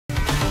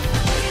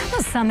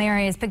Some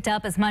areas picked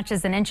up as much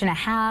as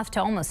 1.5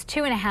 to almost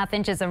 2.5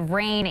 inches of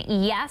rain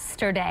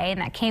yesterday, and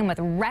that came with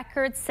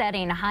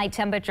record-setting high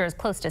temperatures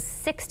close to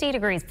 60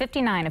 degrees,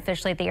 59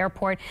 officially at the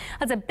airport.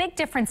 That's a big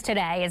difference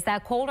today as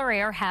that colder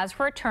air has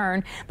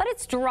returned, but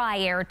it's dry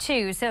air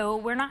too, so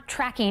we're not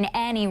tracking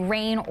any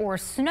rain or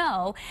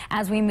snow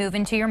as we move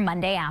into your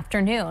Monday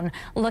afternoon.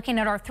 Looking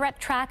at our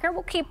threat tracker,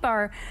 we'll keep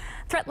our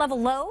threat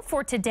level low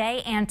for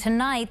today and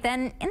tonight,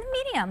 then in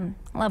the medium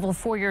level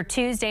for your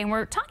Tuesday. And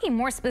we're talking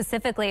more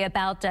specifically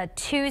about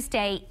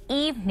Tuesday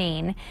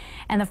evening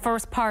and the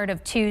first part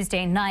of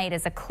Tuesday night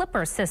as a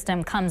clipper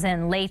system comes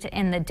in late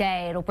in the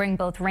day. It'll bring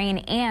both rain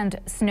and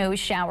snow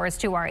showers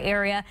to our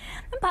area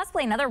and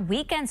possibly another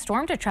weekend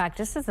storm to track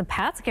just as the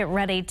Pats get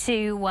ready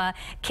to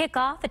kick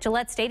off at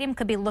Gillette Stadium.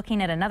 Could be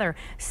looking at another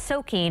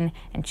soaking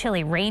and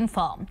chilly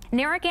rainfall.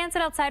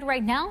 Narragansett outside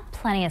right now,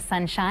 plenty of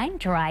sunshine,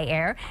 dry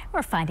air.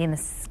 We're finding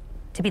this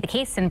to be the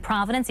case in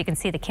Providence. You can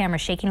see the camera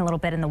shaking a little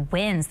bit in the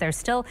winds. They're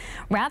still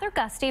rather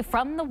gusty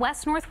from the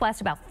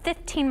west-northwest, about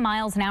 15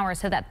 miles an hour.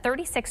 So that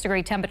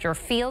 36-degree temperature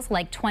feels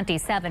like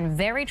 27.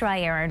 Very dry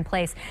air in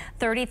place.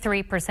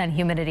 33%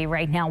 humidity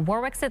right now.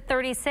 Warwick's at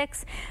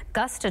 36,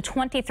 gusts to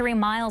 23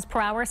 miles per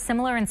hour.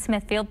 Similar in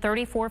Smithfield,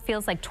 34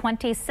 feels like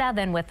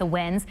 27 with the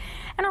winds.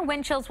 And our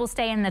wind chills will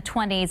stay in the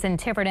 20s in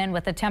Tiverton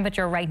with a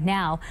temperature right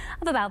now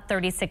of about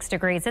 36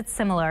 degrees. It's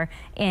similar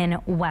in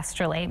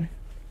Westerly.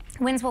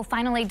 Winds will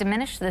finally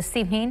diminish this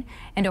evening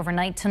and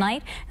overnight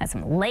tonight. And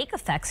some lake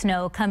effect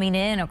snow coming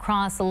in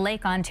across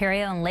Lake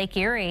Ontario and Lake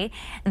Erie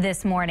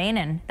this morning,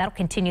 and that'll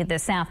continue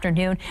this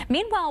afternoon.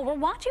 Meanwhile, we're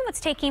watching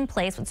what's taking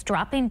place, what's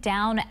dropping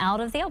down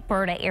out of the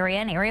Alberta area,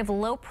 an area of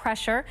low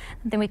pressure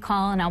that we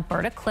call an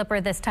Alberta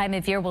clipper. This time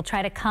of year will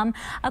try to come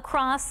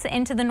across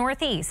into the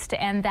northeast,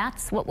 and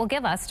that's what will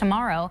give us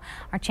tomorrow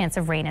our chance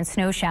of rain and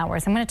snow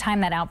showers. I'm going to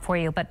time that out for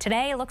you, but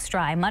today it looks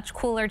dry, much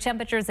cooler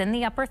temperatures in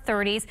the upper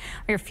 30s.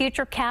 Your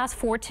Futurecast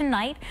for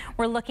tonight,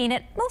 we're looking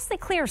at mostly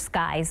clear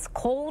skies,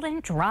 cold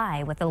and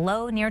dry with a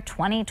low near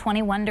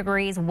 21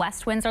 degrees.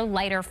 West winds are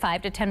lighter,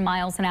 5 to 10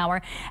 miles an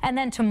hour. And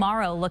then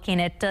tomorrow, looking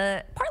at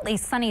partly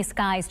sunny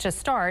skies to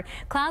start.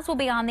 Clouds will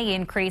be on the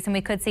increase, and we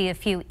could see a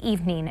few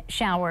evening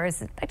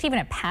showers, in fact, even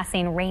a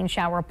passing rain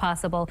shower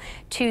possible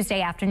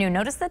Tuesday afternoon.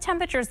 Notice the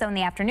temperatures, though, in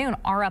the afternoon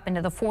are up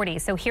into the 40s.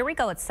 So here we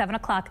go at 7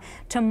 o'clock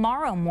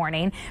tomorrow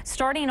morning,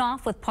 starting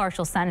off with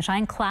partial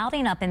sunshine,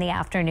 clouding up in the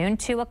afternoon.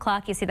 2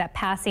 o'clock, you see that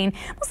passing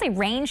mostly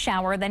rain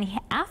shower. Then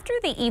after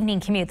the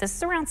evening commute, this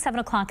is around 7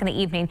 o'clock in the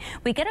evening,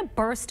 we get a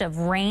burst of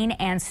rain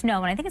and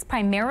snow. And I think it's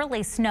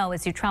primarily snow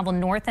as you travel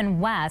north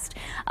and west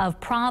of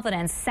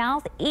Providence.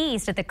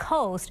 Southeast at the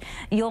coast,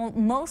 you'll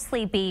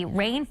mostly be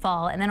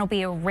rainfall, and then it'll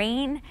be a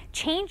rain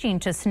changing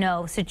to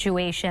snow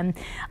situation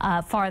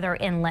farther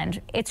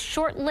inland. It's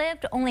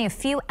short-lived, only a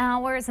few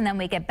hours, and then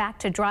we get back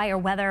to drier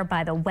weather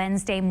by the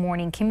Wednesday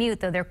morning commute,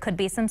 though there could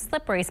be some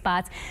slippery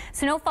spots.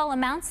 Snowfall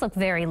amounts look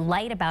very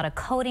light, about a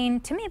coating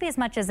to maybe as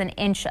much as an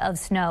inch of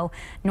snow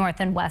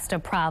north and west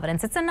of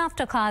Providence. It's enough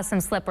to cause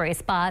some slippery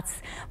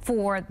spots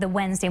for the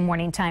Wednesday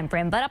morning time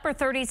frame, but upper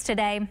 30s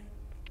today.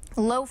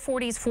 Low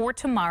 40s for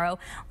tomorrow,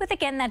 with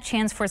again that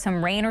chance for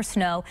some rain or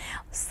snow.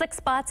 Slick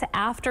spots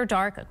after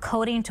dark,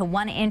 coating to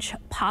 1 inch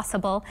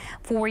possible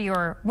for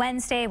your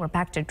Wednesday. We're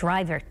back to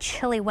dry, very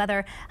chilly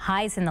weather.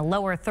 Highs in the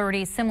lower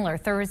 30s, similar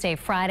Thursday,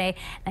 Friday.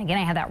 And again,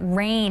 I have that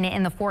rain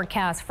in the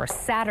forecast for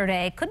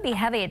Saturday. Could be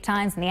heavy at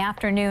times in the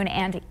afternoon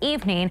and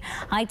evening.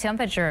 High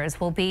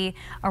temperatures will be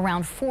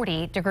around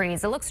 40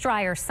 degrees. It looks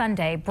drier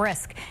Sunday,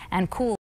 brisk and cool.